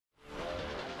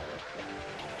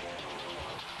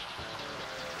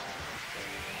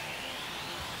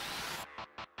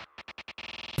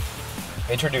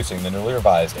Introducing the newly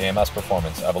revised AMS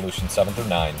Performance Evolution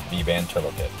VII-IX Dban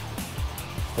Turbo Kit.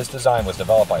 This design was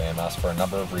developed by AMS for a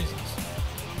number of reasons.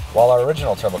 While our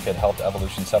original turbo kit helped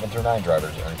Evolution VII-IX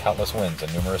drivers earn countless wins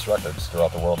and numerous records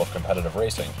throughout the world of competitive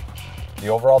racing, the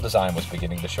overall design was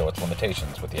beginning to show its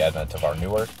limitations with the advent of our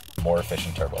newer, more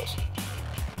efficient turbos.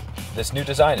 This new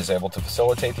design is able to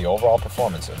facilitate the overall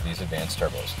performance of these advanced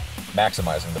turbos,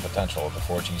 maximizing the potential of the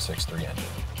 4G63 engine.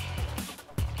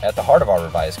 At the heart of our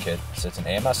revised kit sits an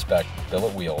AMS Spec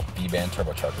billet wheel Dban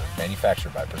turbocharger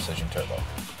manufactured by Precision Turbo.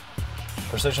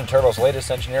 Precision Turbo's latest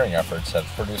engineering efforts have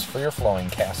produced freer-flowing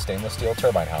cast stainless steel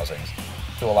turbine housings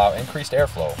to allow increased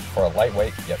airflow for a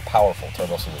lightweight yet powerful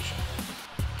turbo solution.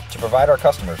 To provide our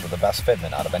customers with the best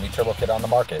fitment out of any turbo kit on the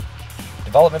market,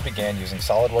 development began using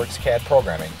SolidWorks CAD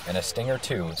programming and a Stinger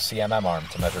 2 CMM arm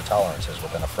to measure tolerances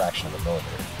within a fraction of a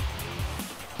millimeter.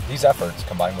 These efforts,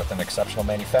 combined with an exceptional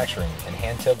manufacturing and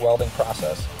hand-tip welding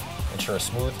process, ensure a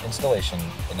smooth installation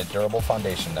and a durable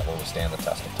foundation that will withstand the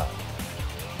test of time.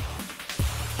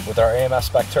 With our AMS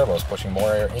Spec turbos pushing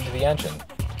more air into the engine,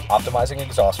 optimizing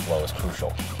exhaust flow is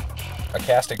crucial. A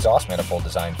cast exhaust manifold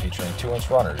design featuring 2-inch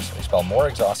runners expel more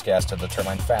exhaust gas to the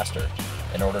turbine faster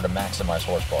in order to maximize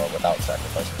horsepower without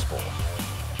sacrificing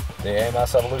spool. The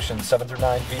AMS Evolution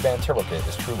VII-IX Dban Turbo Kit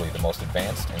is truly the most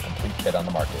advanced and complete kit on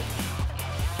the market.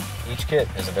 Each kit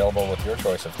is available with your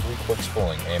choice of 3 quick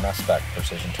spooling AMS Spec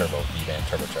Precision Turbo Dban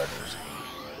turbochargers.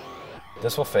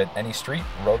 This will fit any street,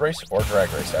 road race, or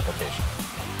drag race application.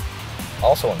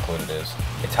 Also included is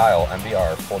a Tile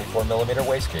MBR 44mm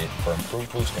wastegate for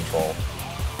improved boost control,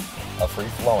 a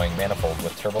free-flowing manifold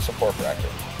with turbo support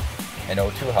bracket, an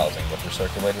O2 housing with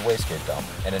recirculated wastegate dump,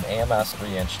 and an AMS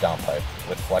 3-inch downpipe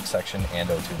with flex section and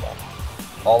O2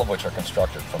 lump, all of which are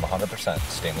constructed from 100%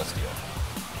 stainless steel.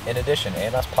 In addition,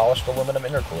 AMS polished aluminum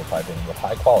intercooler piping with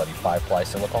high-quality 5-ply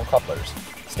silicone couplers,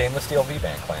 stainless steel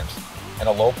V-band clamps, and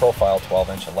a low-profile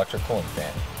 12-inch electric cooling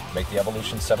fan make the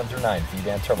Evolution VII-IX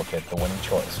Dban Turbo Kit the winning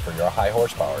choice for your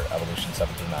high-horsepower Evolution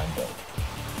VII-IX build.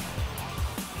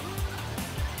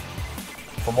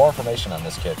 For more information on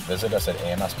this kit, visit us at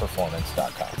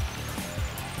amsperformance.com.